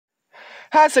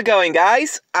How's it going,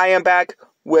 guys? I am back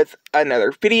with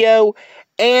another video,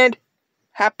 and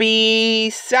happy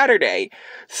Saturday.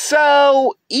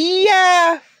 So,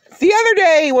 yeah, the other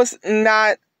day was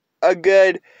not a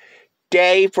good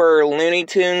day for Looney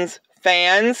Tunes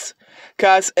fans,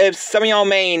 because if some of y'all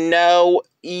may know,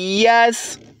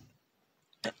 yes,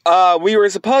 we were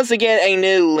supposed to get a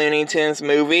new Looney Tunes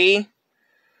movie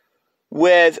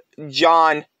with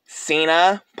John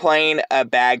Cena playing a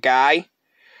bad guy.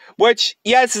 Which,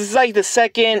 yes, this is like the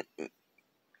second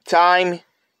time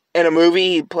in a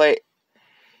movie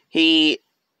he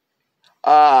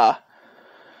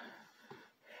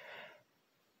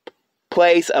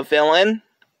plays a villain.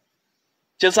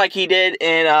 Just like he did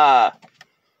in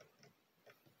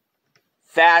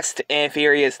Fast and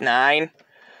Furious 9.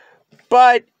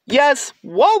 But, yes,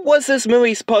 what was this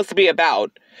movie supposed to be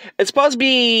about? It's supposed to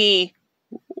be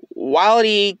Wile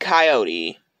E.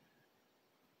 Coyote.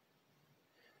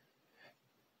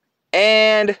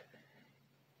 And,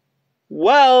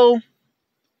 well,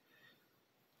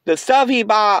 the stuff he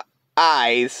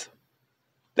buys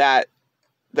that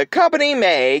the company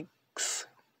makes,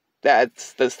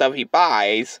 that's the stuff he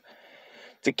buys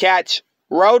to catch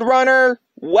Roadrunner,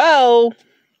 well,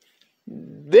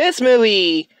 this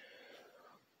movie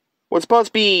was supposed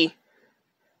to be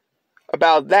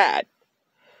about that.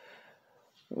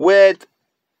 With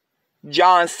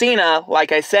John Cena,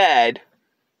 like I said,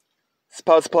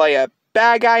 supposed to play a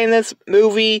bad guy in this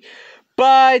movie,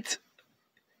 but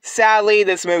sadly,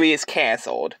 this movie is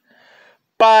canceled.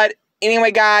 But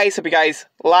anyway, guys, hope you guys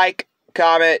like,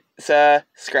 comment,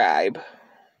 subscribe.